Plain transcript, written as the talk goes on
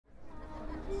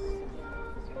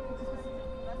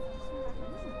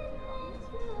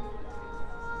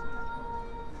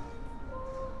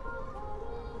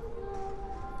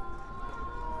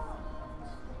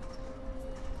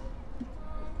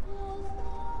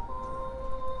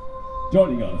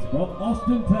Joining us from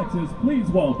Austin, Texas, please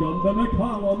welcome the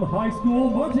McCallum High School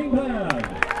Marching Band.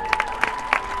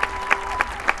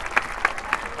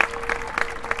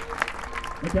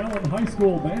 McCallum High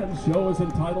School Band's show is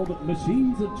entitled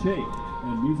Machines of Change,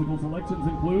 and musical selections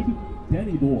include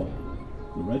Danny Boy,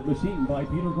 The Red Machine by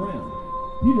Peter Geren,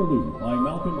 Peterloo by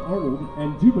Malcolm Arnold,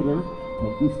 and Jupiter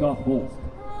from Gustav Holst.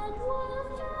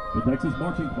 The Texas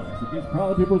Marching Classic is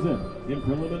proud to present, in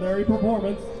preliminary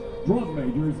performance, drum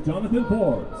majors Jonathan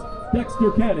Forbes,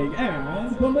 Dexter Canning,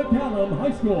 and the McCallum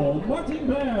High School Marching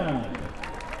Band.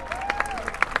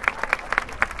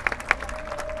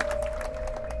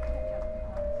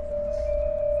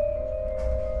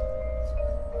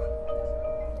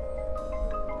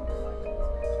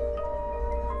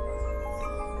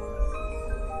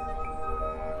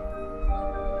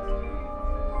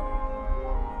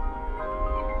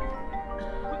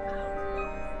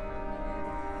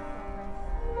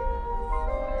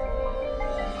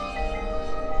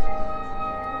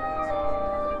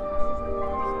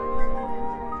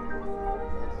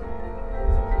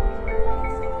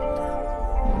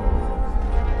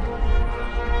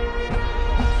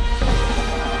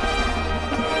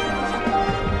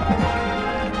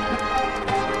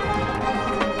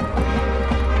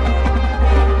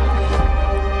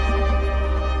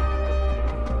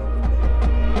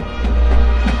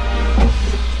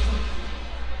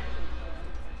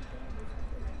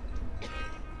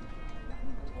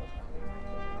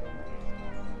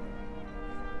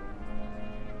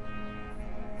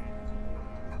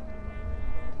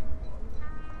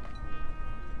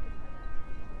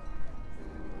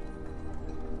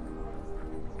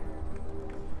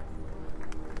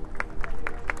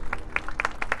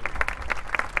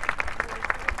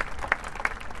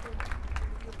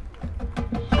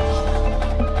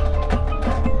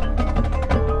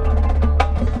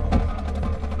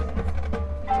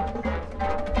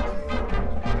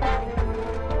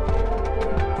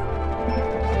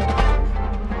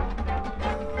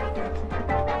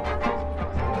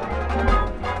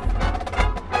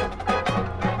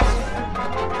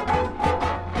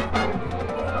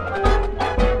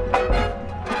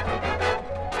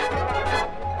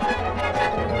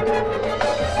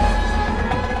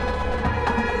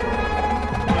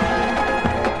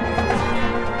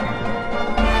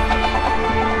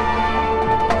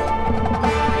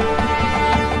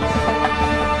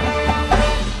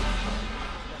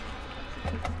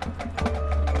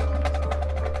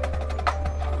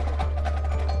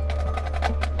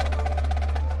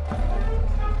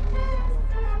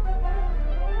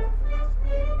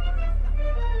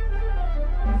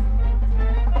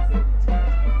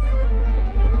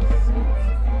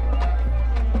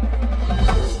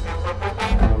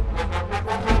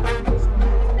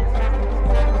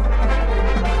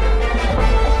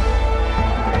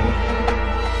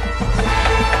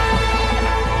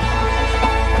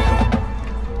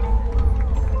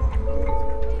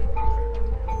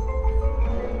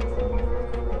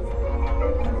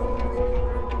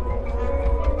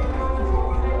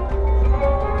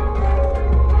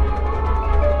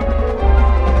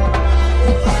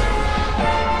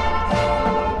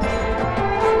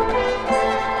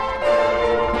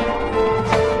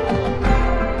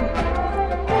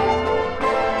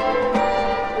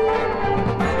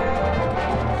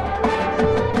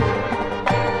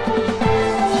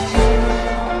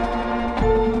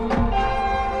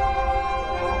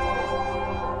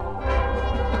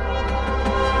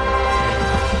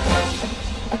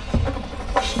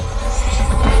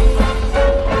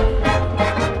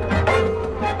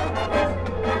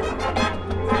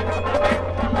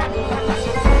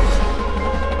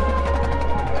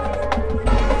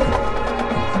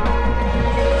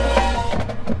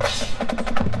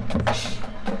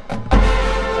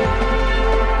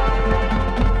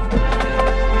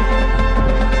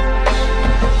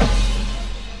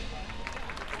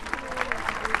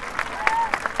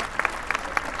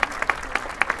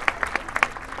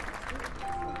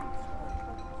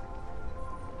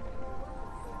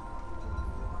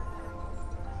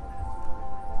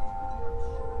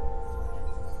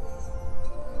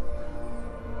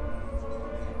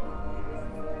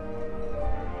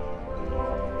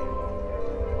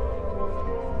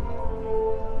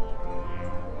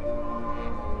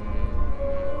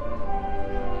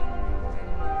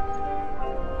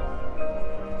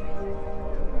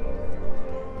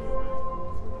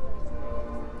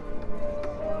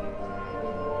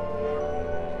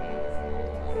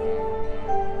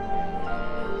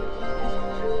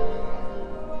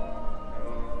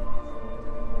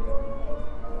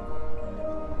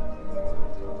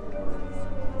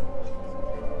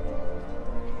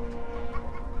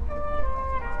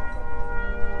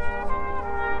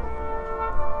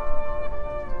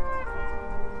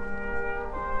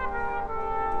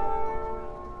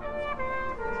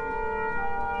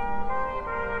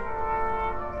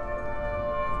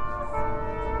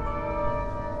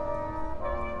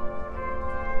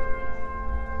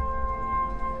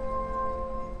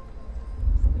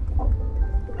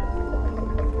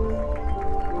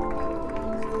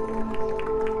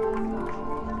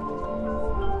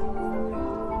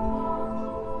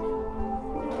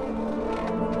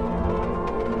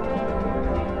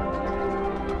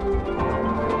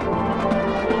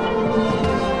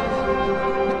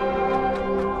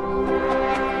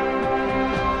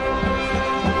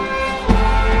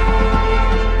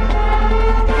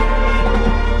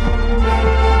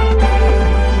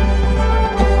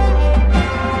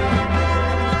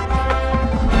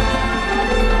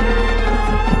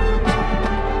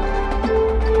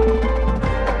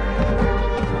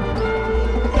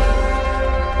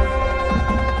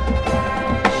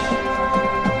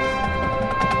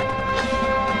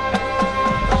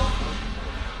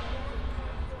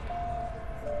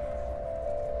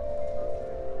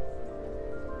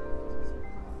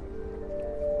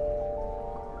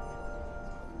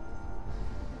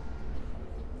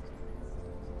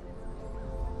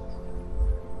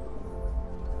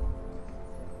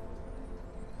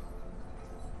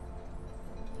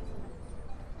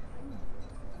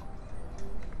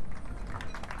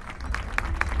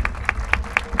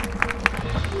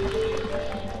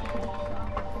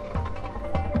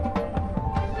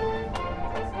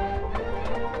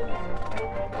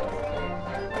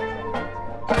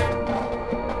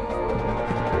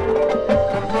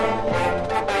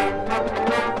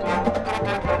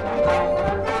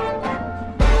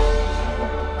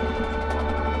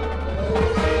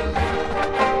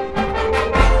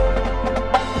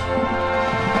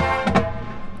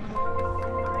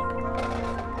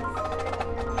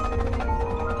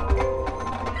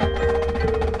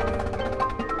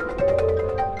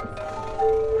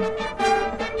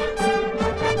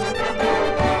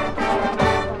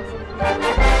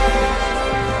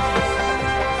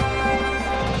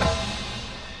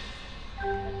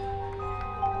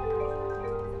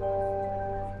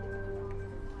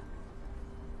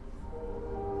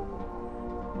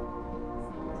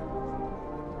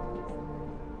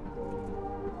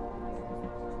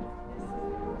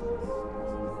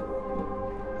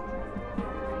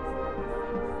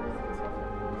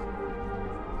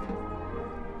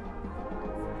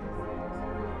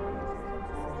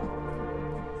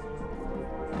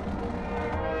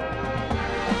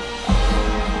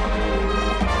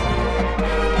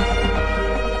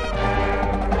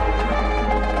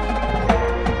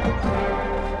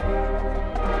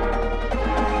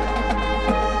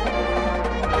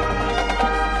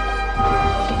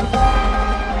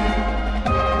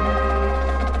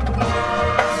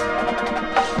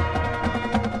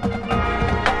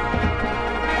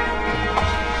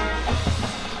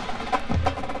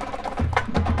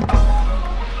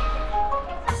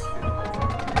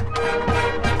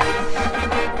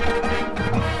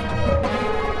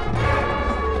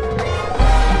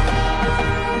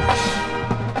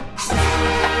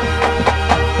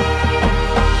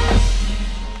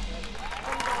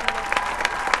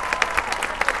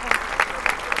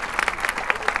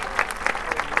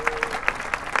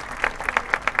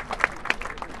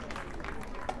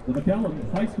 The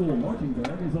McCallum High School Marching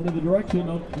Band is under the direction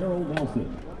of Carol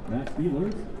Nelson, Matt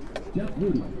Ehlers, Jeff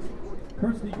Rudy,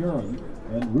 Kirstie Geren,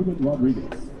 and Reuben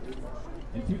Rodriguez.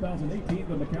 In 2018,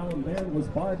 the McCallum Band was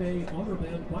 5A Honor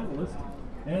Band finalist,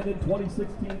 and in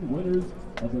 2016, winners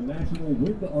of the National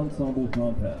Wind Ensemble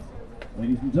Contest.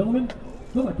 Ladies and gentlemen,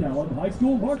 the McCallum High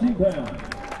School Marching Band.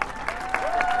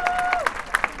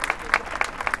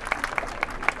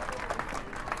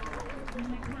 In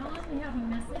McCallum, we have a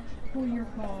message for your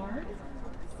card.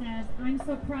 It says, I'm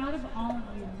so proud of all of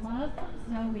you. Love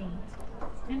from Zoe.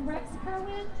 And Rex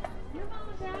Kerwin, your mom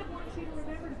and dad want you to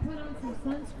remember to put on some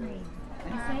sunscreen.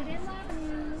 They say they love